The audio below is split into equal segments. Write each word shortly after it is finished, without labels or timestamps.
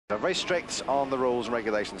They're very strict on the rules and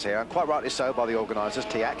regulations here, and quite rightly so by the organisers,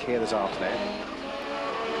 TIAC, here this afternoon.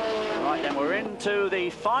 Right, then we're into the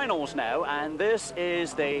finals now, and this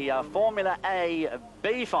is the Formula A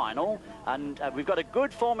B final, and we've got a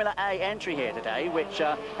good Formula A entry here today, which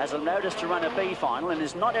has allowed us to run a B final, and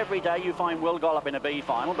it's not every day you find Will Gollop in a B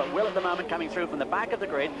final, but Will at the moment coming through from the back of the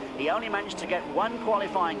grid. He only managed to get one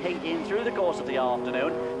qualifying heat in through the course of the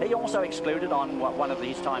afternoon. He also excluded on one of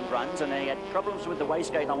these timed runs, and he had problems with the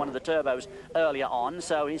wastegate on one of the turbos earlier on,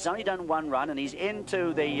 so he's only done one run, and he's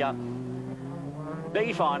into the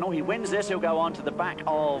B final. He wins this, he'll go on to the back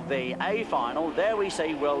of the A final. There we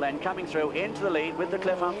see Will then coming through into the lead with the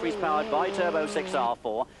Cliff Humphreys powered by Turbo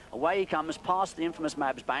 6R4. Away he comes past the infamous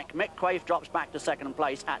Mabs Bank. Mick Quaife drops back to second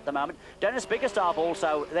place at the moment. Dennis Biggerstaff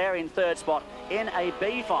also there in third spot in a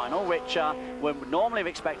B final, which we would normally have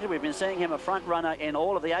expected. We've been seeing him a front runner in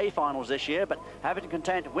all of the A finals this year, but having to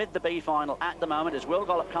contend with the B final at the moment as Will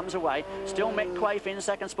Gollop comes away. Still Mick Quaife in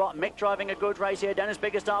second spot. Mick driving a good race here. Dennis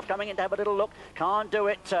Biggerstaff coming in to have a little look. Can't do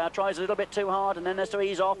it. Tries a little bit too hard and then has to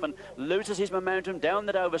ease off and loses his momentum down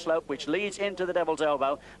the Dover slope, which leads into the Devil's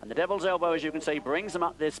Elbow. And the Devil's Elbow, as you can see, brings them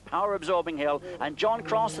up this power-absorbing hill. And John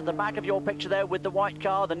Cross at the back of your picture there with the white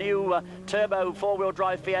car, the new turbo four-wheel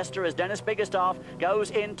drive Fiesta, as Dennis Biggerstaff goes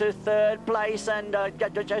into third place and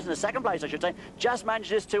the second place, I should say, just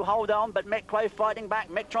manages to hold on, but Mick Quaife fighting back.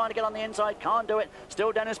 Mick trying to get on the inside, can't do it.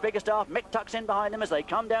 Still Dennis Biggerstaff. Mick tucks in behind them as they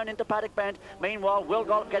come down into Paddock Bend. Meanwhile, Will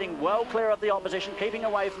Gollop getting well clear of the opposition, keeping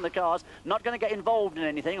away from the cars, not going to get involved in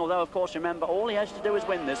anything, although of course remember all he has to do is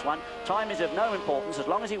win this one. Time is of no importance. As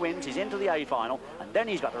long as he wins, he's into the A final, and then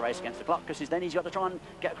he's got to race against the clock, because then he's got to try and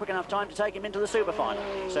get quick enough time to take him into the super final.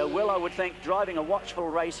 So Will, I would think, driving a watchful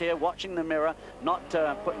race here, watching the mirror, not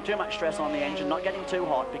putting too much stress on the engine, not getting too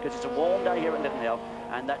hot, because it's a warm day here at Lydden Hill,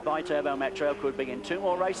 and that bi-turbo Metro could be in 2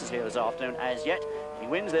 more races here this afternoon as yet. He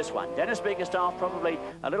wins this one. Dennis Biggerstaff probably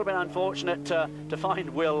a little bit unfortunate to find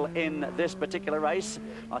Will in this particular race.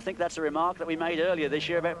 I think that's a remark that we made earlier this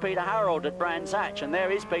year about Peter Harold at Brands Hatch, and there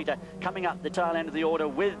is Peter coming up the tail end of the order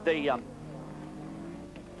with the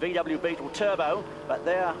VW Beetle Turbo. But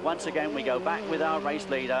there, once again, we go back with our race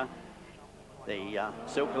leader, the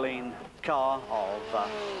Silkaline car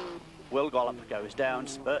of Will Gollop goes down,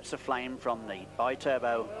 spurts of flame from the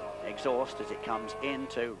bi-turbo exhaust as it comes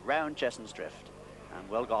into round Cheshunt's Drift. And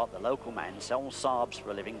Will Gollop, the local man, sells Saabs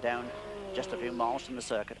for a living down just a few miles from the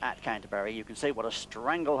circuit at Canterbury. You can see what a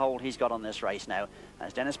stranglehold he's got on this race now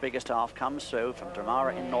as Dennis Biggerstaff comes through from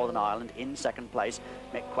Dramara in Northern Ireland in second place.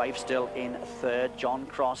 Mick Quaife still in third. John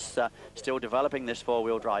Cross still developing this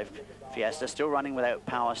four-wheel drive Fiesta, still running without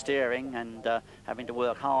power steering and having to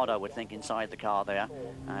work hard, I would think, inside the car there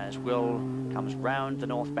as Will comes round the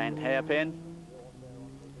North Bend hairpin.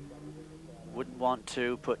 Wouldn't want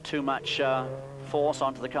to put too much force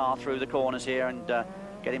onto the car through the corners here and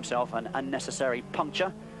get himself an unnecessary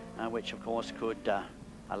puncture, which of course could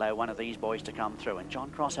allow one of these boys to come through. And John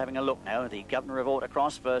Cross having a look now, the governor of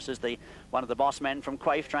Autocross versus one of the boss men from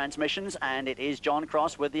Quaife Transmissions, and it is John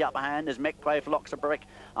Cross with the upper hand as Mick Quaife locks a brick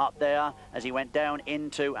up there as he went down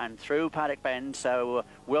into and through Paddock Bend. So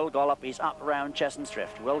Will Gollop is up around Cheshunt's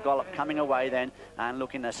Drift. Will Gollop coming away then and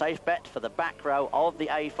looking a safe bet for the back row of the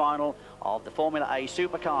A final of the Formula A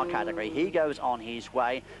supercar category. He goes on his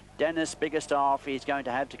way. Dennis Biggerstaff is going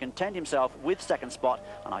to have to contend himself with second spot,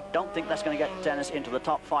 and I don't think that's going to get Dennis into the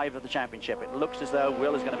top 5 of the championship. It looks as though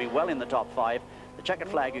Will is going to be well in the top 5. The checkered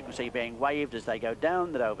flag you can see being waved as they go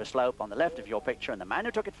down the Dover slope on the left of your picture, and the man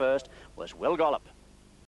who took it first was Will Gollop.